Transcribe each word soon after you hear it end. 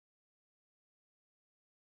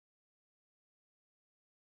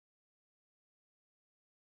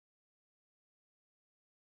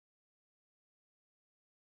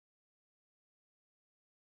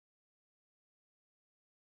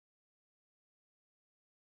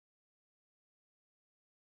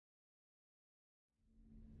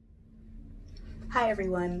Hi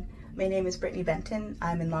everyone, my name is Brittany Benton.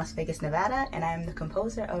 I'm in Las Vegas, Nevada, and I'm the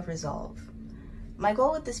composer of Resolve. My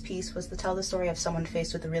goal with this piece was to tell the story of someone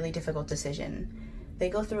faced with a really difficult decision. They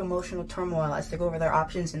go through emotional turmoil as they go over their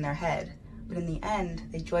options in their head, but in the end,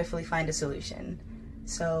 they joyfully find a solution.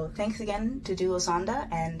 So thanks again to Duo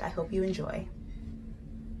Zonda, and I hope you enjoy.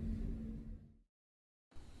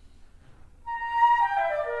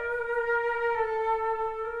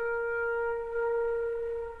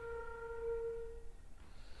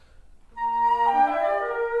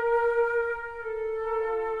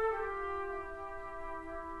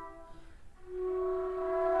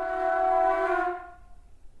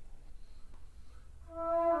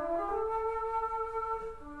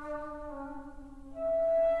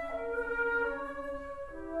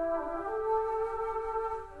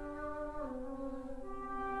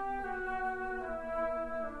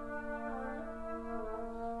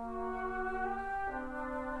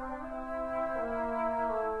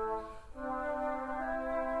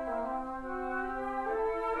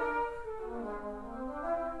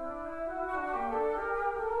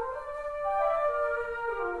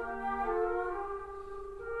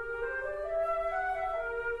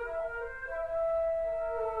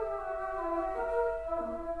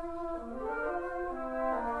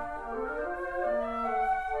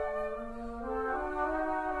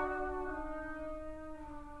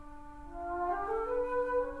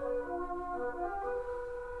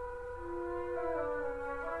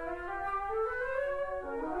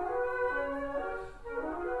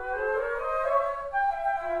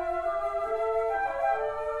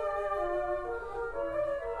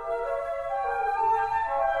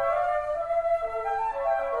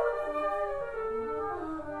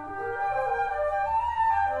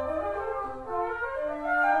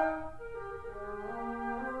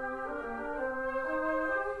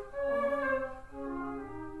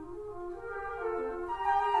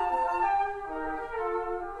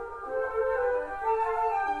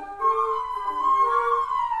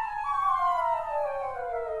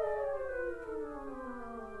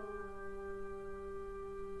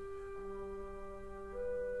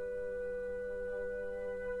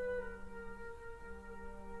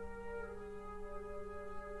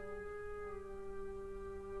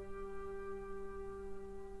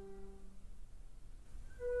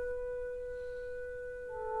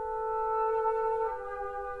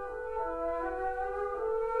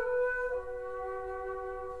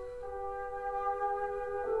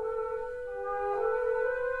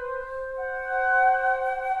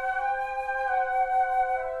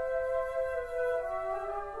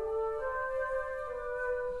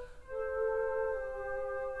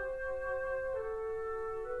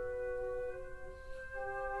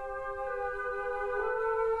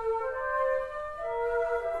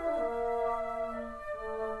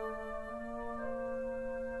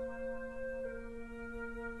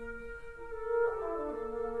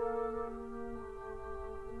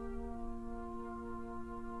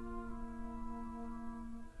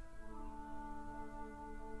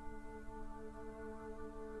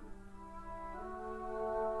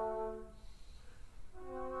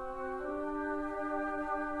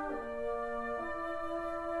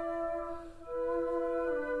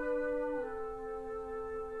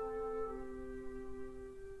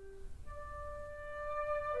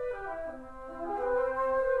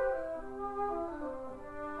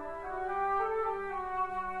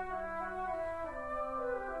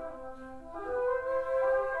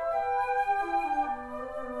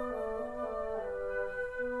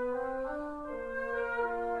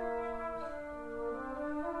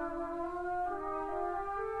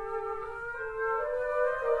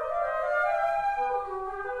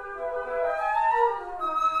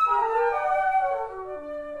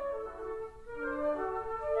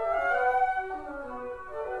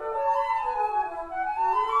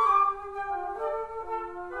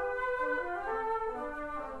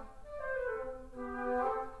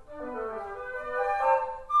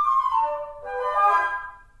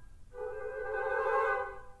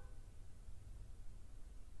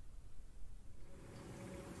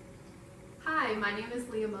 Hi, my name is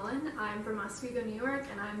Leah Mullen. I'm from Oswego, New York,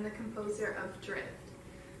 and I'm the composer of Drift.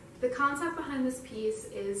 The concept behind this piece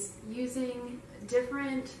is using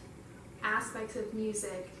different aspects of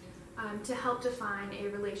music to help define a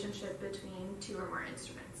relationship between two or more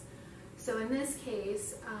instruments. So in this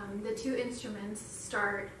case, the two instruments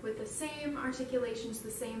start with the same articulations,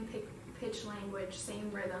 the same pitch language, same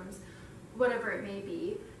rhythms, whatever it may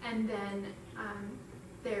be, and then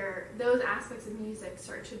those aspects of music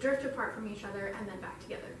start to drift apart from each other and then back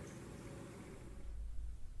together.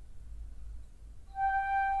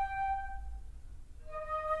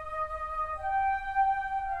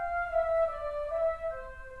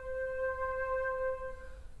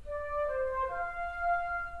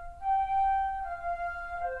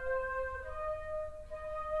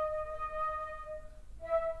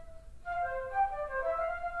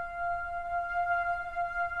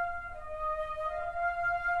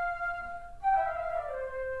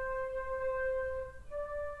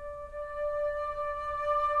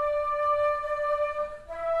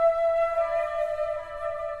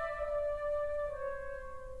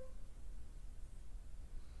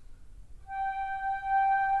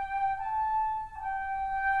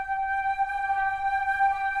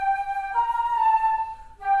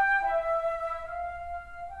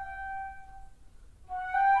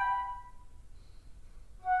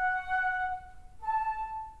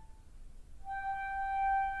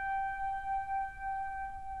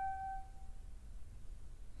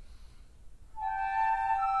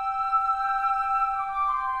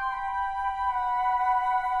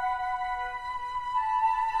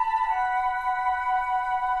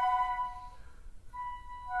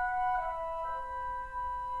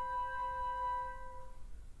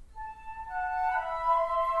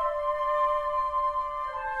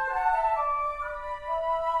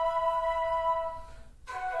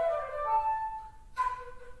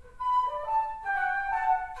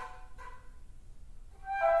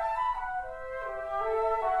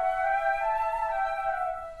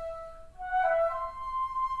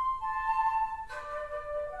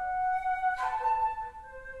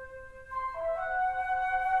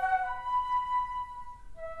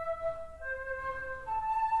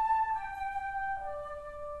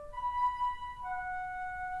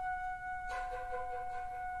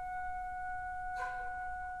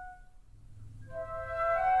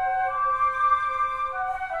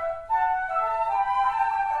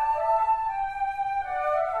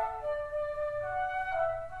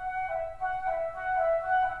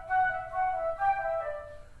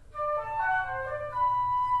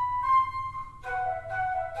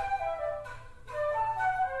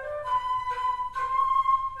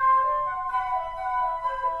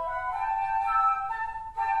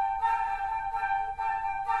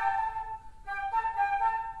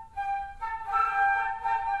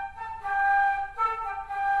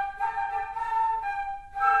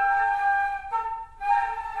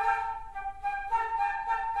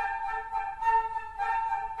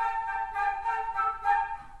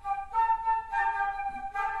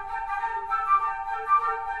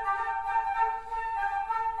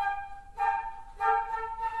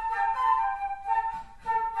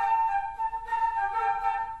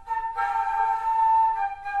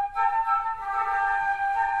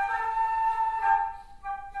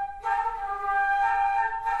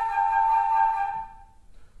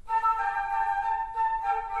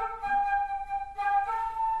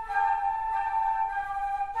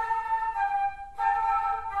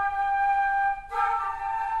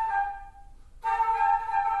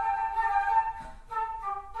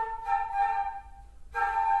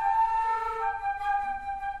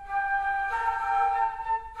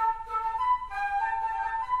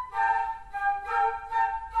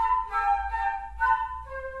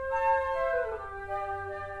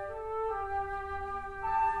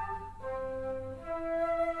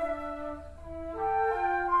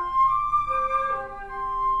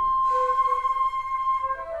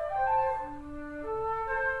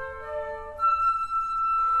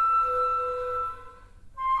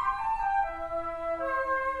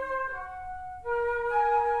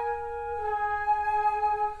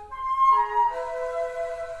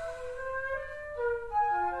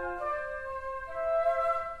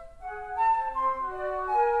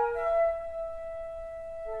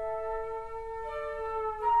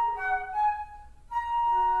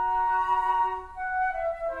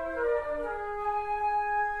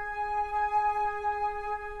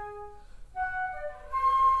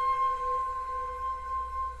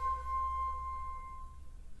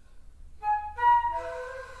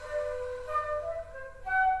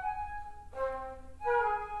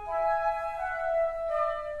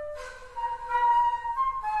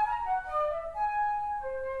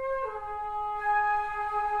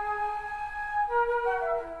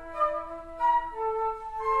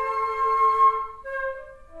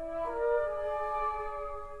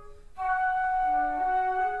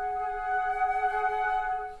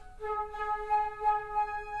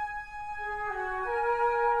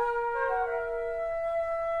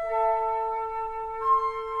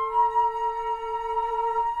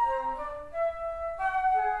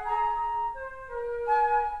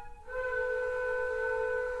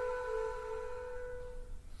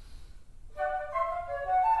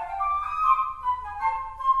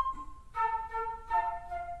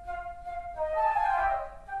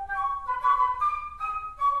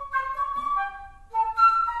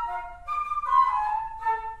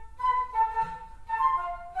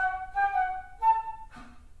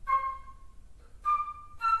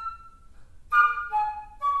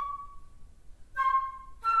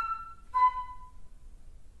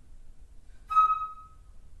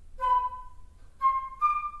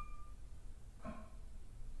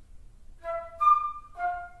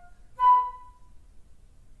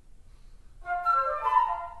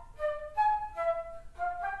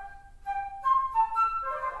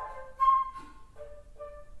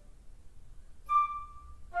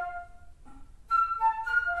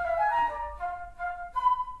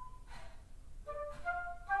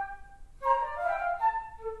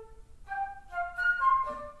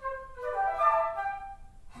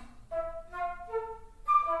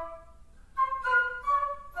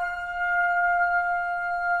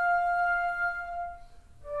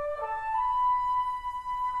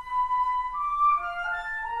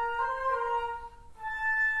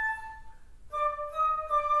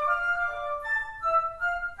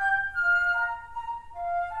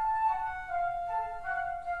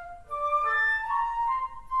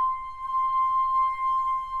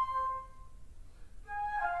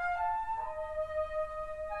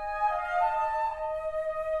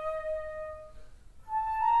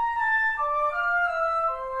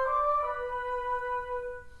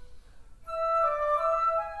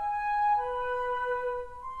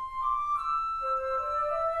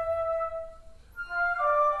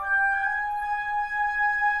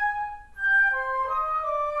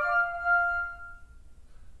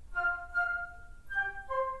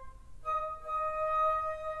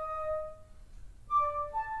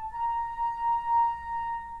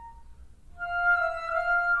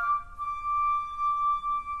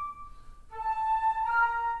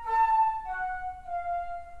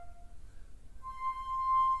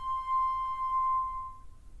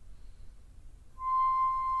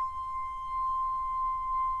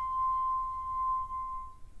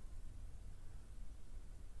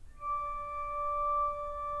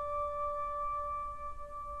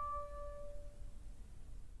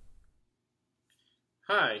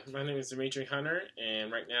 Hi, my name is Dmitri Hunter,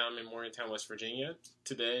 and right now I'm in Morgantown, West Virginia.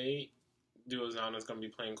 Today, Duo Zonda is going to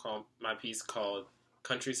be playing my piece called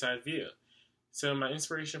Countryside View. So my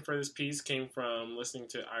inspiration for this piece came from listening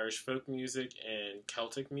to Irish folk music and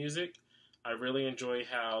Celtic music. I really enjoy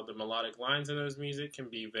how the melodic lines in those music can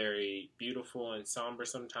be very beautiful and somber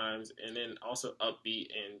sometimes, and then also upbeat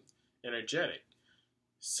and energetic.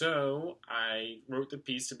 So I wrote the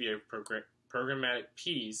piece to be a programmatic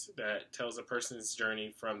piece that tells a person's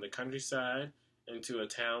journey from the countryside into a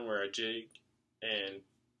town where a jig and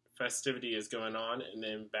festivity is going on, and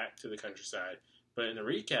then back to the countryside. But in the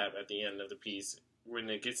recap at the end of the piece, when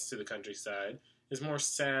it gets to the countryside, is more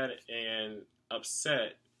sad and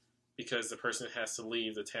upset because the person has to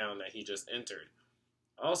leave the town that he just entered.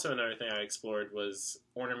 Also, another thing I explored was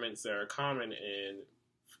ornaments that are common in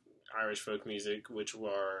Irish folk music, which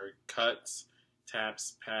were cuts,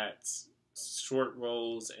 taps, pats, short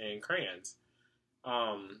rolls, and crayons.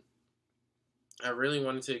 I really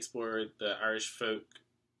wanted to explore the Irish folk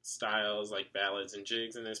styles like ballads and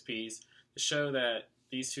jigs in this piece to show that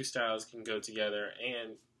these two styles can go together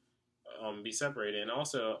and be separated, and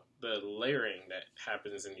also the layering that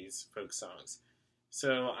happens in these folk songs.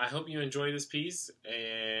 So I hope you enjoy this piece,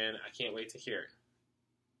 and I can't wait to hear it.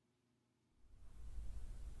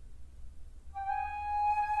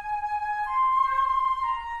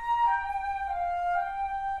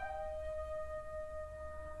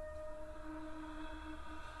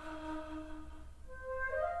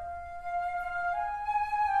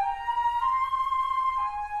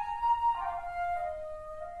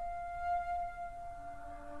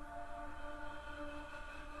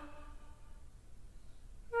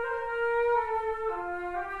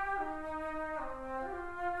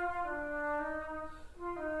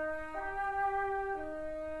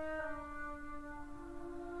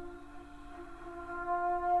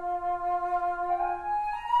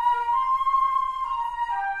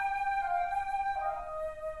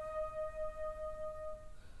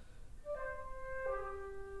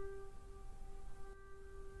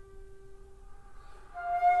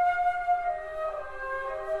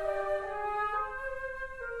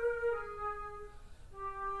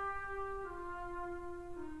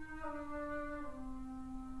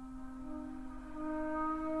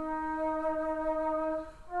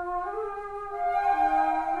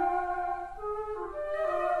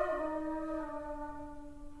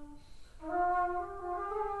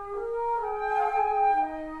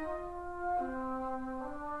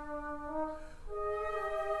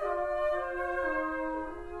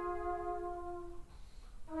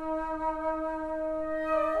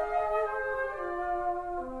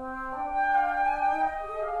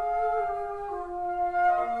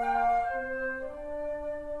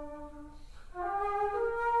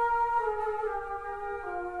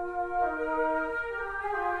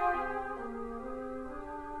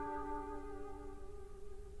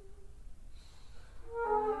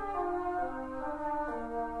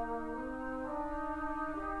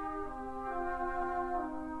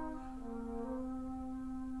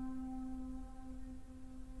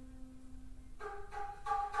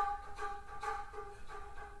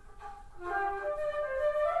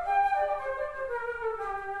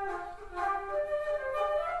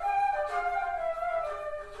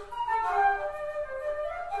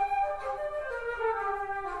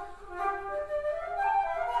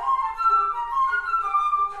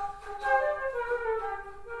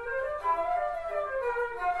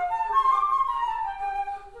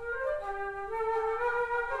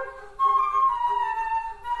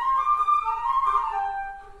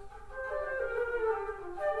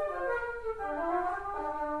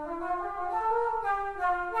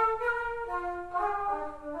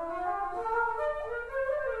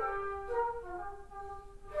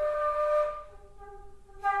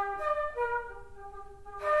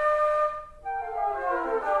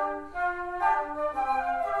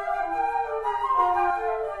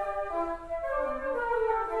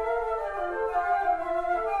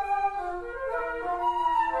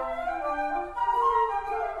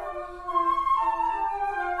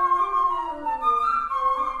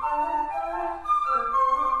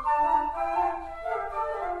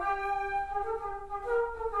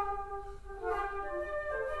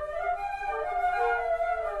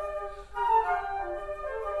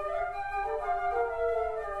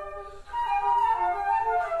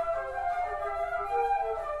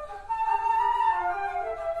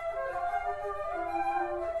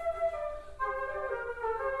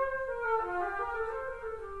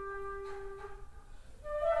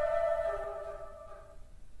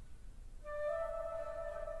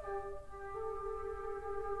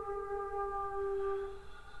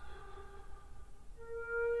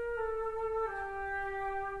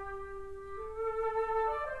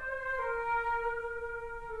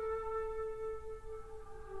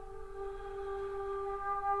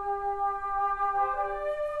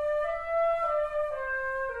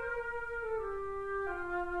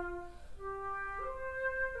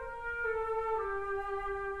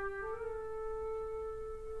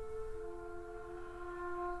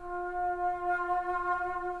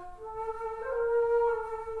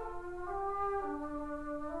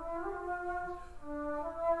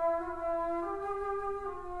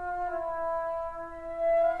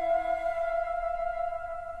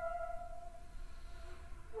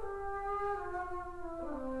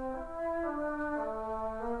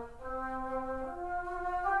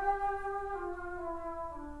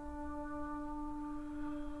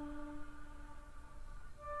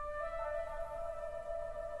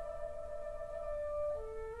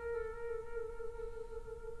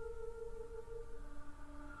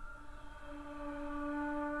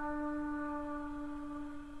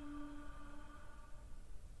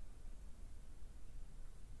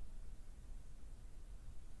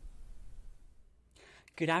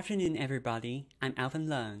 Good afternoon, everybody. I'm Alvin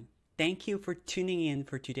Leung. Thank you for tuning in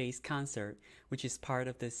for today's concert, which is part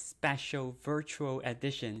of the special virtual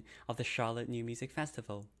edition of the Charlotte New Music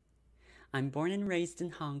Festival. I'm born and raised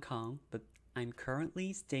in Hong Kong, but I'm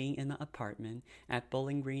currently staying in my apartment at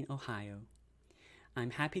Bowling Green, Ohio.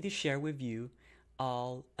 I'm happy to share with you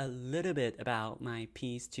all a little bit about my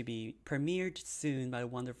piece to be premiered soon by the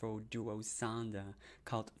wonderful Duo Zonda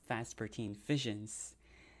called Vespertine Visions.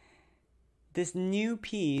 This new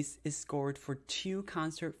piece is scored for 2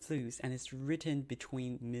 concert flutes and is written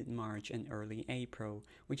between mid-March and early April,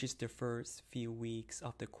 which is the first few weeks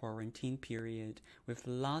of the quarantine period, with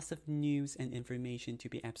lots of news and information to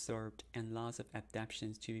be absorbed and lots of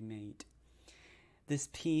adaptations to be made. This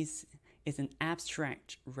piece is an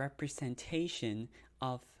abstract representation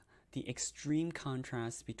of the extreme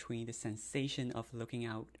contrast between the sensation of looking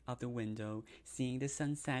out of the window, seeing the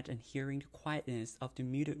sunset and hearing the quietness of the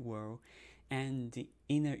muted world, and the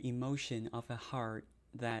inner emotion of a heart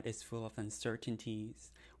that is full of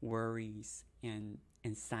uncertainties, worries, and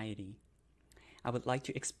anxiety. I would like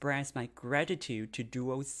to express my gratitude to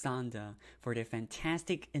Duo Zonda for their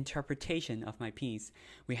fantastic interpretation of my piece.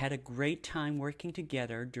 We had a great time working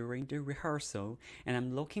together during the rehearsal, and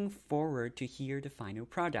I'm looking forward to hear the final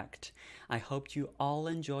product. I hope you all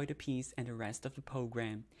enjoy the piece and the rest of the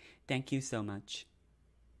program. Thank you so much.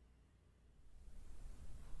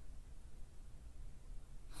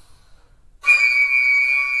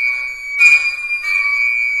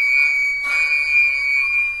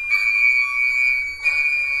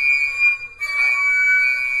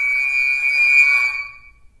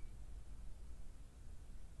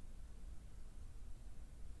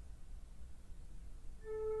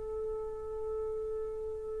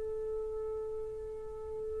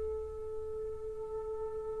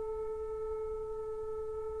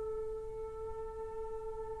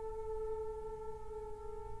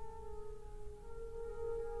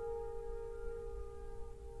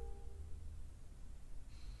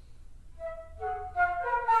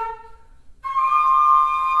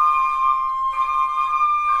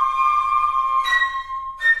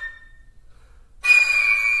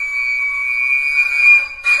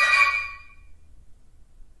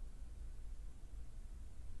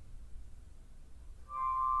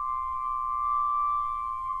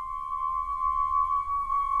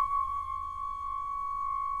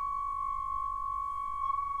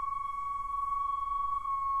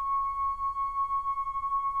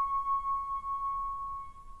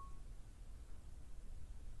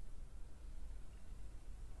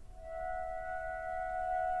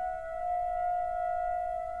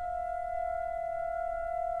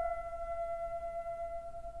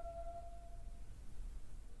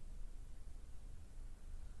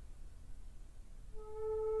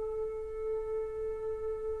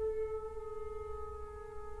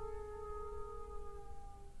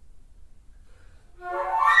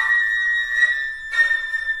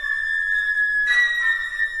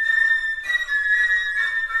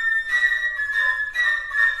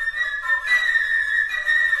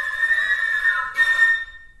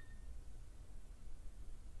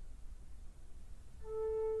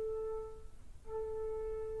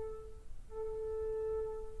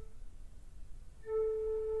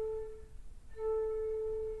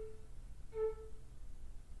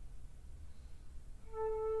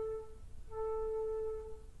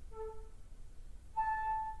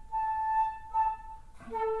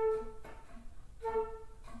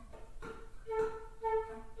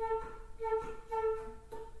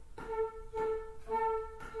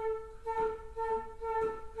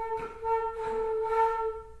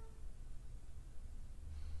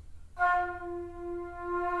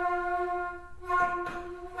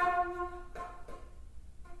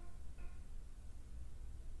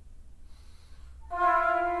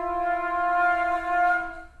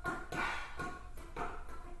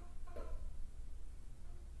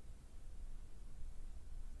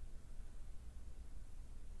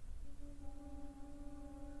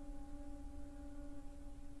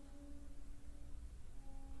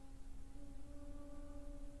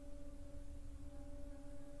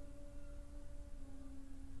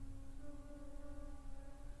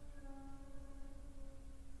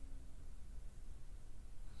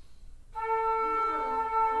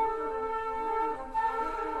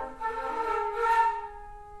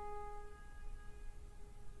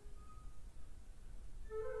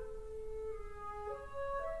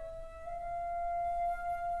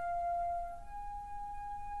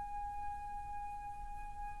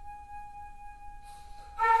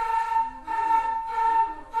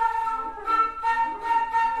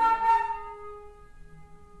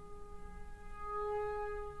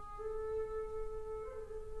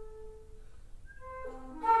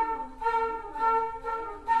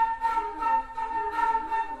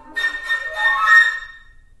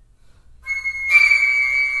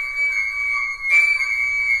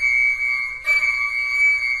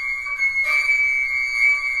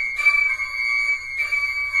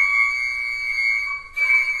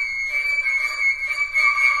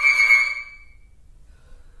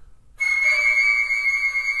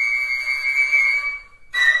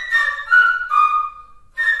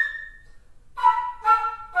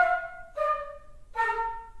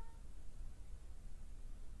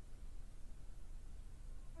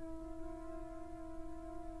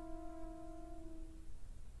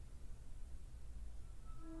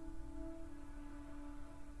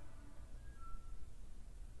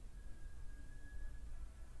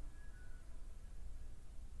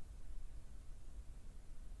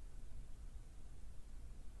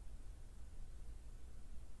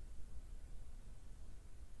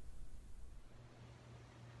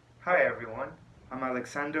 Hi everyone, I'm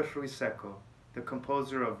Alexander Ruiseco, the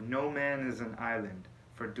composer of No Man is an Island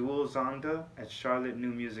for Duo Zonda at Charlotte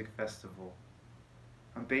New Music Festival.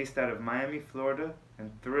 I'm based out of Miami, Florida, and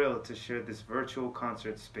thrilled to share this virtual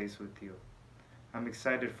concert space with you. I'm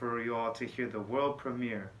excited for you all to hear the world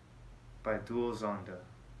premiere by Duo Zonda.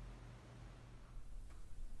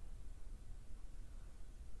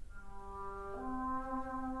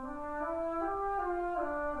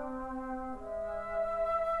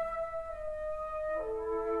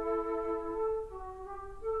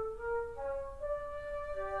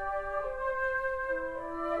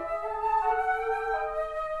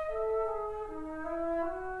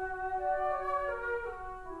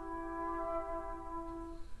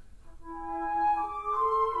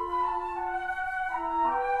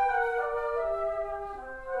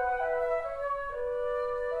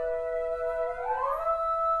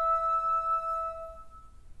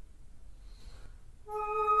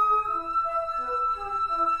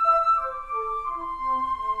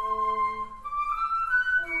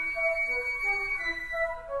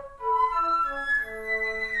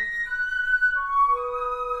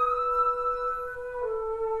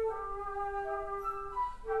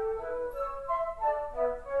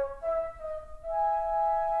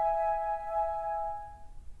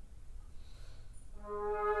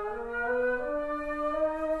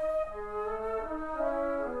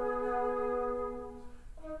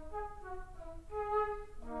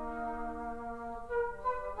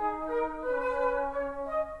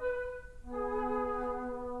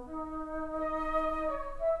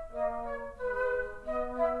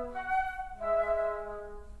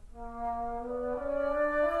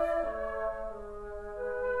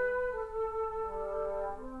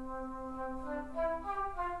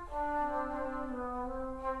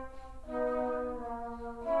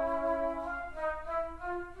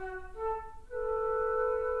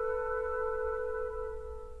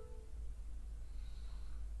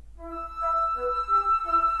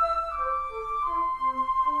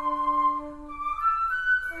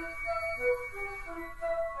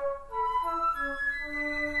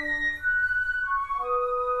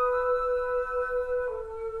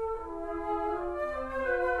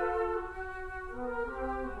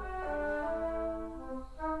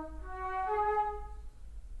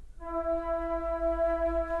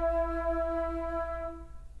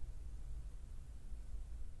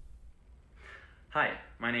 Hi,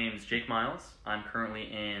 my name is Jake Miles. I'm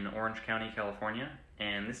currently in Orange County, California,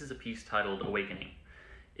 and this is a piece titled Awakening.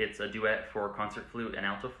 It's a duet for concert flute and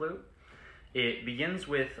alto flute. It begins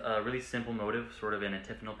with a really simple motive, sort of an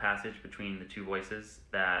antiphonal passage between the two voices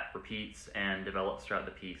that repeats and develops throughout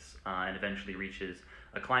the piece, and eventually reaches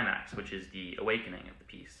a climax, which is the awakening of the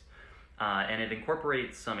piece. And it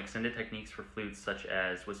incorporates some extended techniques for flutes such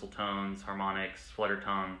as whistle tones, harmonics, flutter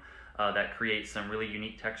tongue, that create some really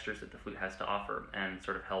unique textures that the flute has to offer and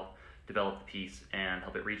sort of help develop the piece and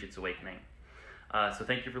help it reach its awakening. So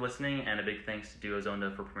thank you for listening, and a big thanks to Duo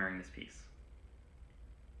Zonda for premiering this piece.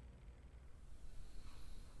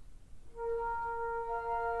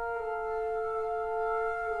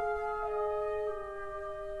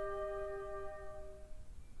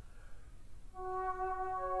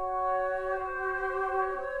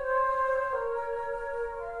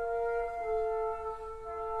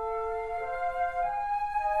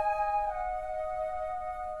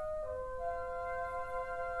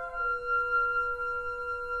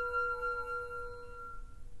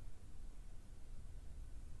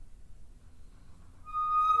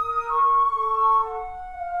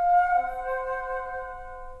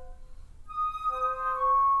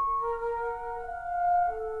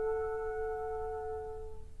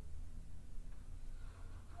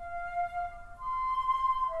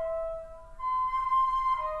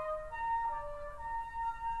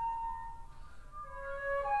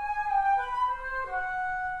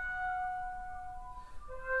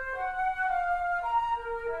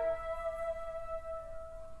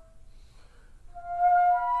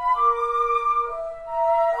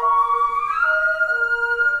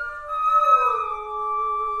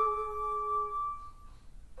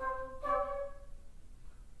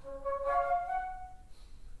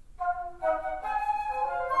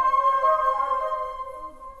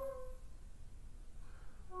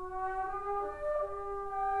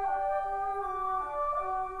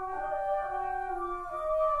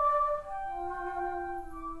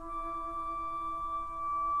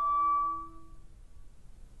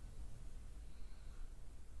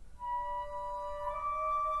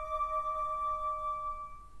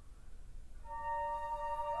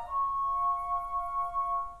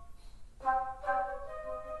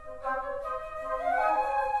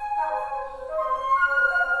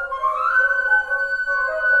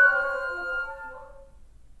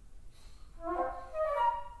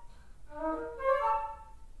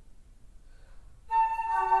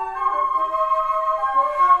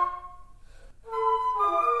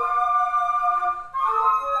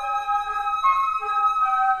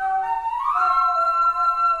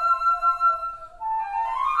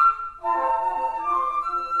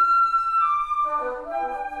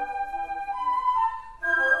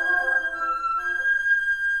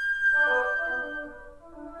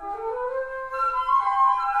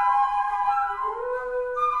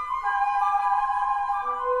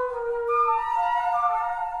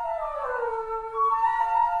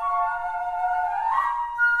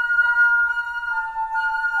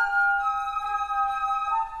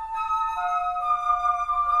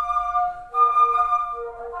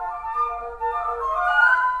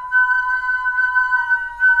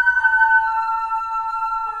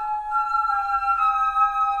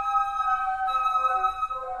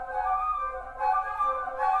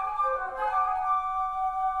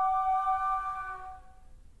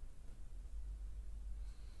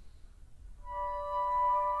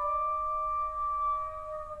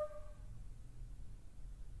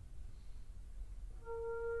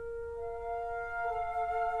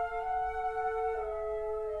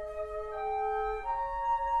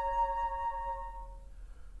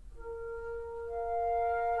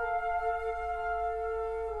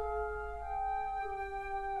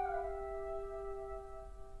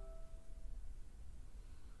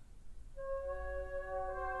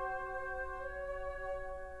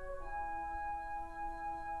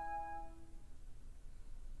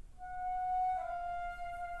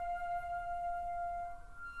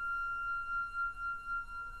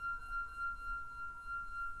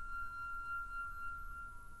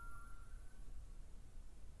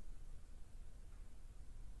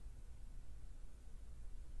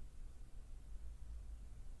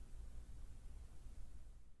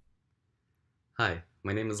 Hi,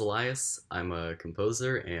 my name is Elias. I'm a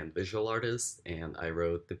composer and visual artist, and I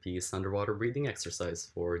wrote the piece Underwater Breathing Exercise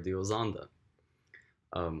for Duo Zonda.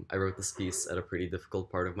 I wrote this piece at a pretty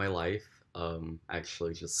difficult part of my life.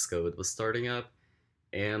 Actually, just COVID was starting up,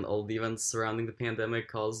 and all the events surrounding the pandemic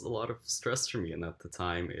caused a lot of stress for me, and at the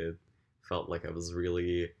time it felt like I was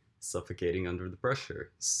really suffocating under the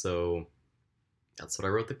pressure. So that's what I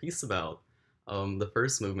wrote the piece about. The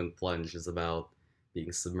first movement, Plunge, is about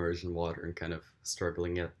being submerged in water and kind of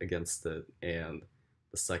struggling against it, and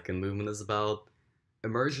the second movement is about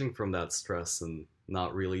emerging from that stress and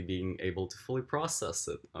not really being able to fully process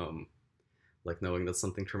it, like knowing that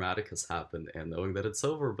something traumatic has happened and knowing that it's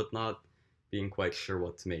over but not being quite sure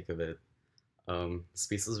what to make of it. This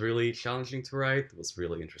piece was really challenging to write, it was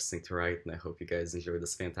really interesting to write, and I hope you guys enjoyed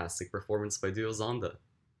this fantastic performance by Duo Zonda.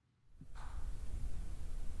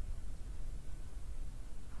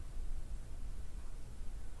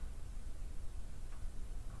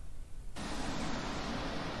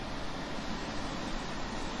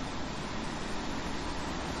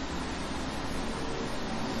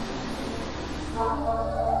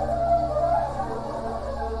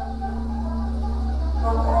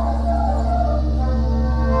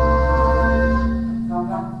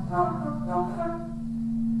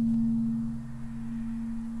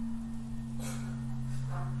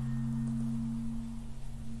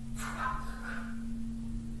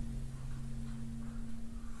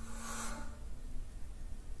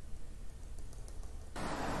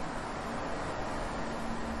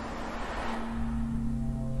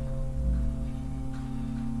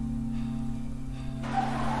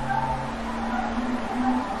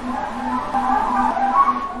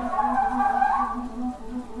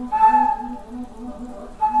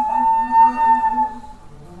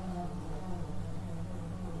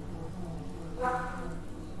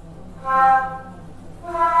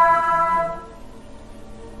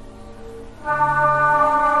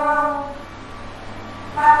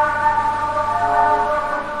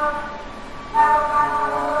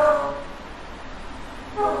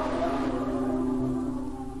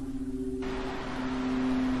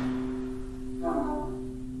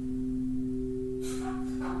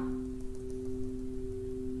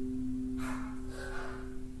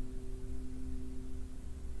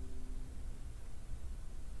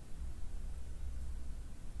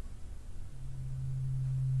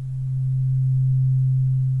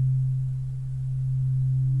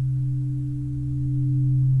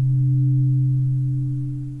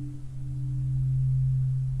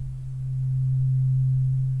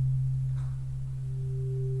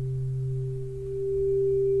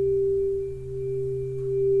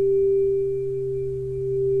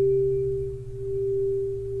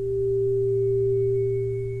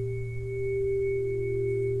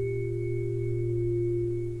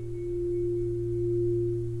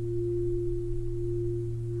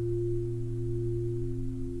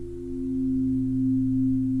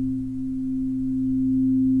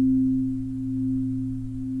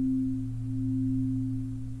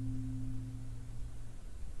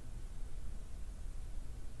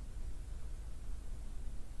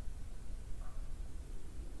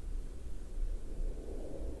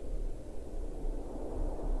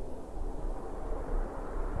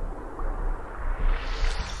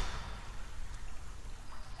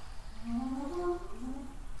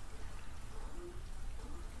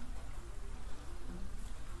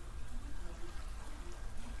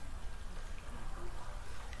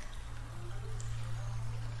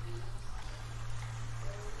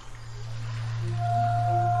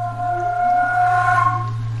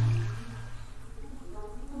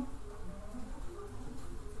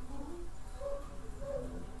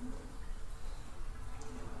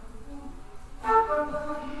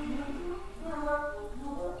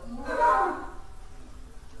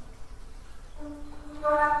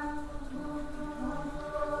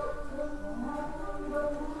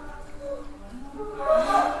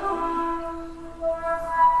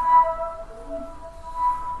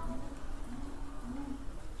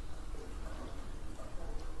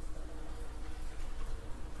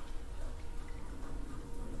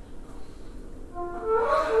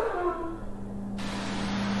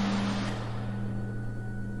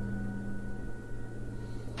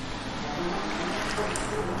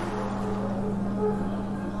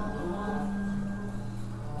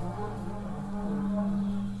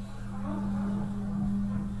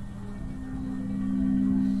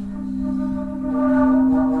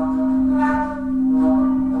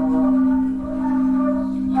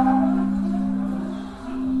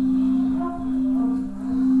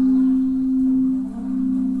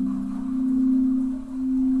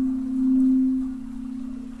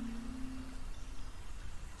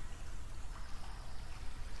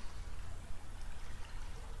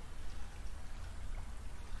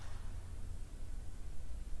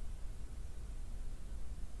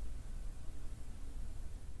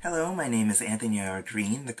 Hello, my name is Anthony R.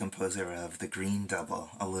 Green, the composer of The Green Double,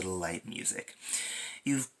 A Little Light Music.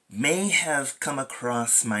 You may have come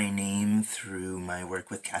across my name through my work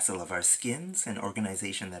with Castle of Our Skins, an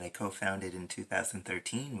organization that I co-founded in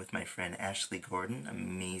 2013 with my friend Ashley Gordon,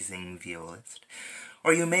 amazing violist.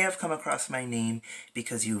 Or you may have come across my name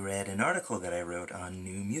because you read an article that I wrote on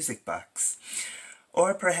New Music Box.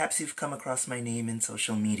 Or perhaps you've come across my name in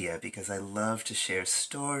social media because I love to share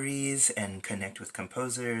stories and connect with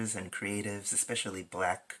composers and creatives, especially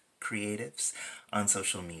Black creatives, on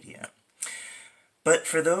social media. But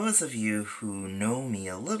for those of you who know me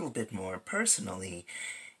a little bit more personally,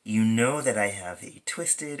 you know that I have a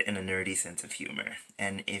twisted and a nerdy sense of humor.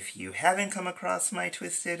 And if you haven't come across my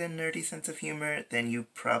twisted and nerdy sense of humor, then you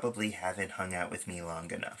probably haven't hung out with me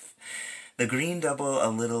long enough. The Green Double, A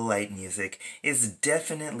Little Light Music is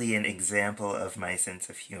definitely an example of my sense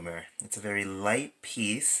of humor. It's a very light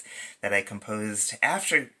piece that I composed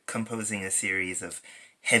after composing a series of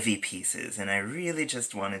heavy pieces, and I really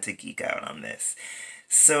just wanted to geek out on this.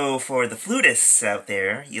 So for the flutists out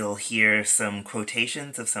there, you'll hear some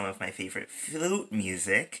quotations of some of my favorite flute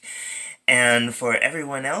music, and for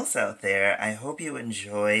everyone else out there, I hope you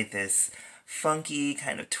enjoy this funky,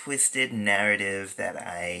 kind of twisted narrative that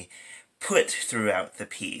I put throughout the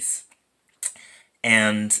piece.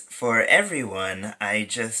 And for everyone, I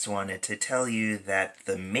just wanted to tell you that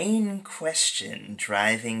the main question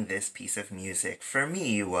driving this piece of music for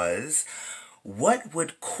me was, what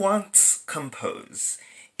would Quantz compose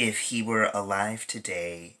if he were alive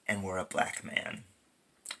today and were a Black man?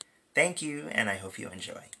 Thank you, and I hope you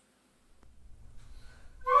enjoy.